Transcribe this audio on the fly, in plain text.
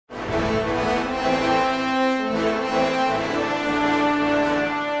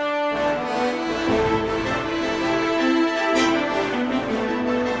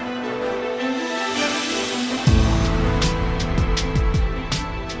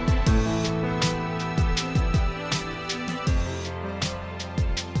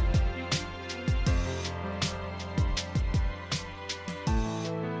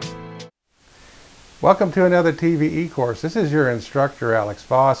Welcome to another TVE course. This is your instructor, Alex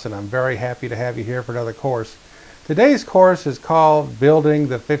Voss, and I'm very happy to have you here for another course. Today's course is called Building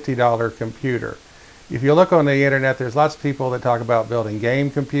the $50 Computer. If you look on the internet, there's lots of people that talk about building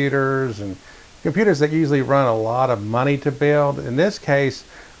game computers and computers that usually run a lot of money to build. In this case,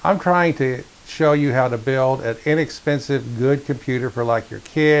 I'm trying to show you how to build an inexpensive, good computer for like your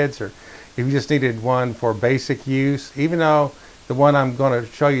kids, or if you just needed one for basic use. Even though the one I'm going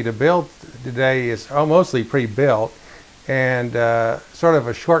to show you to build today is mostly pre-built and sort of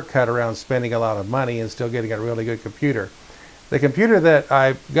a shortcut around spending a lot of money and still getting a really good computer. The computer that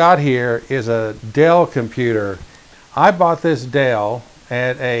I got here is a Dell computer. I bought this Dell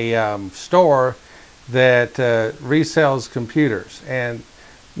at a store that resells computers, and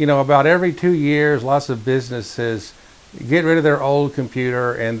you know, about every 2 years lots of businesses get rid of their old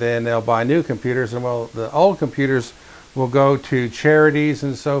computer and then they'll buy new computers, and well, the old computers will go to charities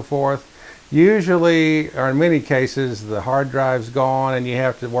and so forth. Usually, or in many cases, the hard drive's gone and you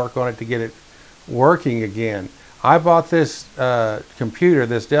have to work on it to get it working again. I bought this computer,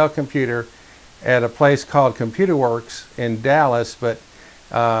 this Dell computer, at a place called Computer Works in Dallas, but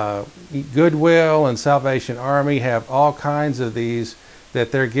Goodwill and Salvation Army have all kinds of these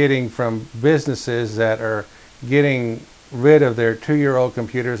that they're getting from businesses that are getting rid of their 2-year-old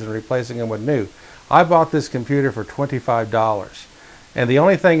computers and replacing them with new. I bought this computer for $25, and the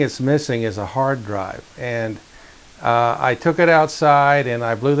only thing it's missing is a hard drive. And I took it outside and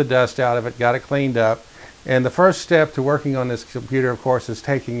I blew the dust out of it, got it cleaned up. And the first step to working on this computer, of course, is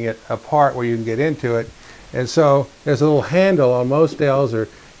taking it apart where you can get into it. And so there's a little handle on most Dells, or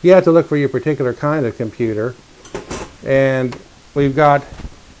you have to look for your particular kind of computer. And we've got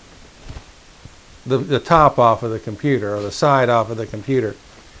the top off of the computer, or the side off of the computer.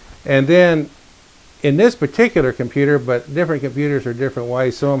 And then in this particular computer, but different computers are different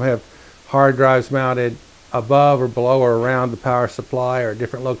ways. Some of them have hard drives mounted above or below or around the power supply, or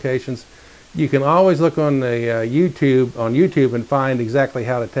different locations. You can always look on the YouTube and find exactly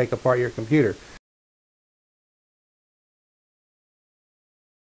how to take apart your computer.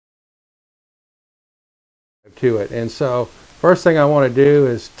 To it. And so first thing I want to do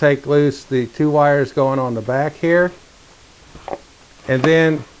is take loose the 2 wires going on the back here, and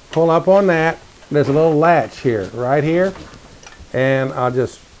then pull up on that. There's a little latch here, right here, and I'll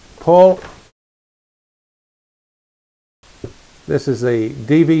just pull. This is a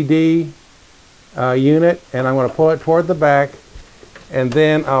DVD unit, and I'm going to pull it toward the back, and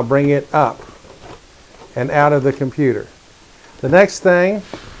then I'll bring it up and out of the computer. The next thing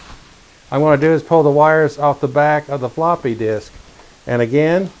I'm going to do is pull the wires off the back of the floppy disk, and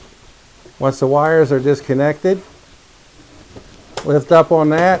again, once the wires are disconnected, lift up on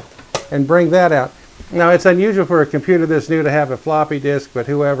that and bring that out. Now, it's unusual for a computer this new to have a floppy disk, but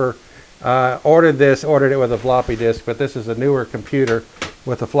whoever ordered it with a floppy disk, but this is a newer computer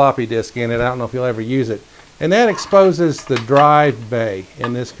with a floppy disk in it. I don't know if you'll ever use it. And that exposes the drive bay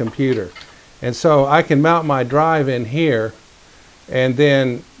in this computer. And so I can mount my drive in here and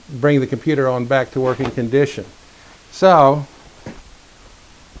then bring the computer on back to working condition. So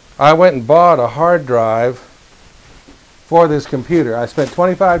I went and bought a hard drive for this computer. I spent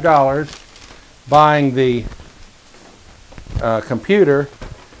 $25 buying the computer,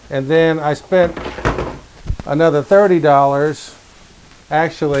 and then I spent another $30,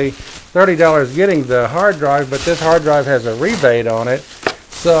 actually $30 getting the hard drive, but this hard drive has a rebate on it,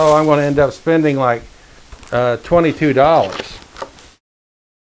 so I'm going to end up spending like $22.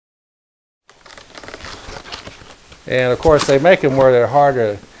 And of course they make them where they're hard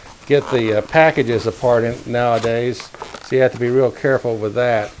to get the packages apart nowadays, so you have to be real careful with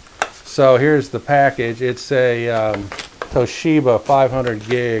that. So here's the package. It's a Toshiba 500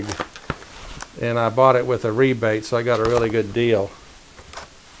 gig, and I bought it with a rebate, so I got a really good deal.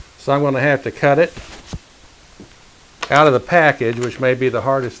 So I'm going to have to cut it out of the package, which may be the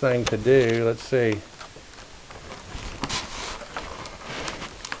hardest thing to do. Let's see.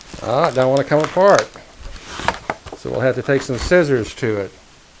 It don't want to come apart, so we'll have to take some scissors to it.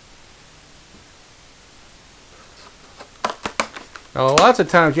 Now, lots of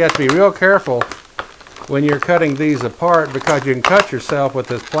times you have to be real careful when you're cutting these apart, because you can cut yourself with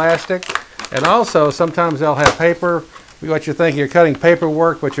this plastic. And also, sometimes they'll have paper. What you think you're cutting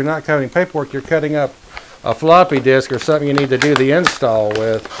paperwork, but you're not cutting paperwork. You're cutting up a floppy disk or something you need to do the install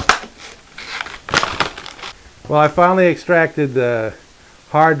with. Well, I finally extracted the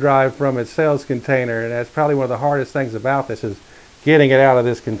hard drive from its sales container, and that's probably one of the hardest things about this, is getting it out of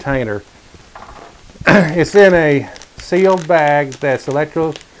this container. It's in a sealed bag that's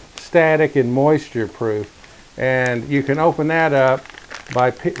electrostatic and moisture proof, and you can open that up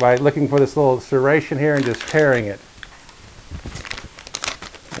by looking for this little serration here and just tearing it.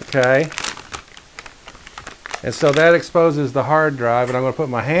 Okay. And so that exposes the hard drive, and I'm going to put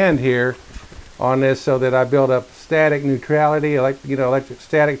my hand here on this so that I build up static neutrality, electric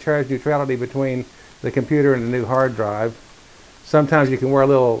static charge neutrality between the computer and the new hard drive. Sometimes you can wear a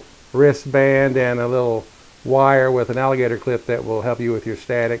little wristband and a little wire with an alligator clip that will help you with your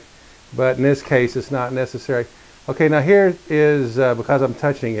static, but in this case it's not necessary. Okay, now here is, because I'm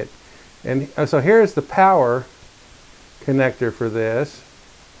touching it, and so here's the power connector for this.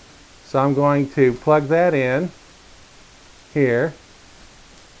 So I'm going to plug that in here.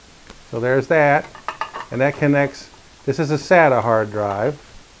 So there's that, and that connects. This is a SATA hard drive.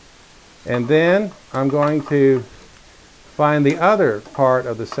 And then I'm going to find the other part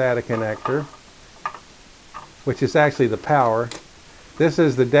of the SATA connector, which is actually the power. This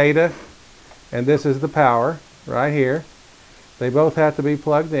is the data, and this is the power right here. They both have to be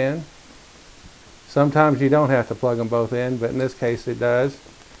plugged in. Sometimes you don't have to plug them both in, but in this case it does.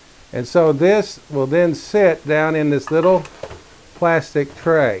 And so this will then sit down in this little plastic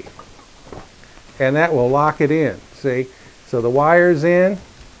tray, and that will lock it in. See? So the wire's in.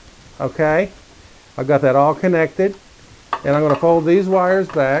 Okay. I've got that all connected, and I'm going to fold these wires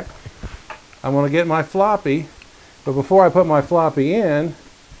back. I'm going to get my floppy, but before I put my floppy in,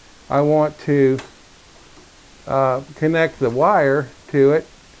 I want to connect the wire to it.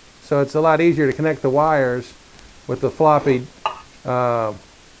 So it's a lot easier to connect the wires with the floppy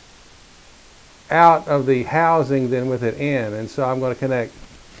out of the housing than with it in. And so I'm going to connect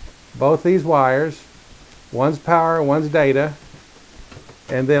both these wires. One's power, one's data.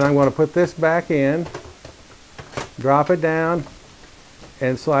 And then I'm going to put this back in, drop it down,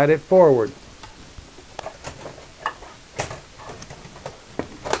 and slide it forward.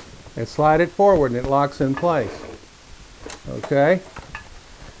 And slide it forward, and it locks in place. Okay?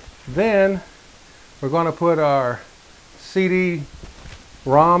 Then we're going to put our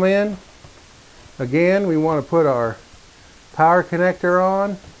CD-ROM in. Again, we want to put our power connector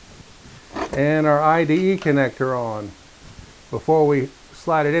on and our IDE connector on before we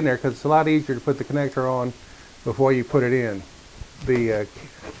slide it in there, because it's a lot easier to put the connector on before you put it in the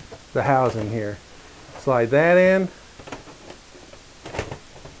housing here. Slide that in.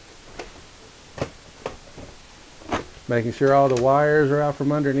 Making sure all the wires are out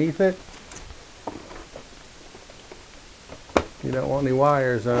from underneath it. You don't want any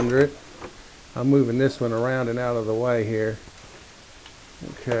wires under it. I'm moving this one around and out of the way here.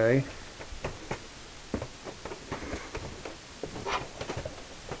 Okay.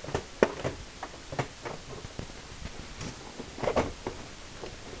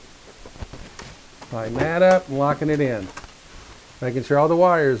 Line that up and locking it in. Making sure all the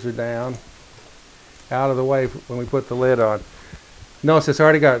wires are down, out of the way when we put the lid on. Notice it's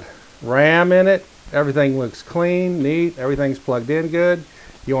already got RAM in it. Everything looks clean, neat. Everything's plugged in good.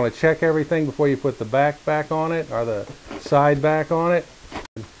 You want to check everything before you put the back on it, or the side back on it.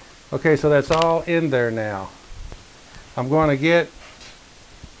 Okay, so that's all in there now. I'm going to get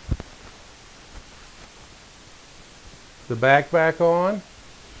the back on.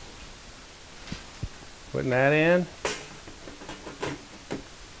 Putting that in.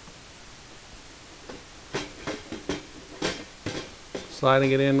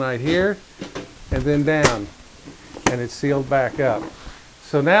 Sliding it in right here, and then down, and it's sealed back up.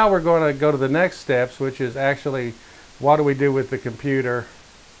 So now we're going to go to the next steps, which is actually what do we do with the computer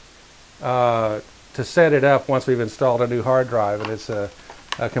to set it up once we've installed a new hard drive. And it's a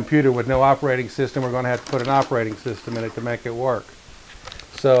computer with no operating system. We're going to have to put an operating system in it to make it work.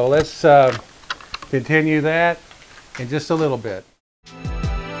 So let's continue that in just a little bit.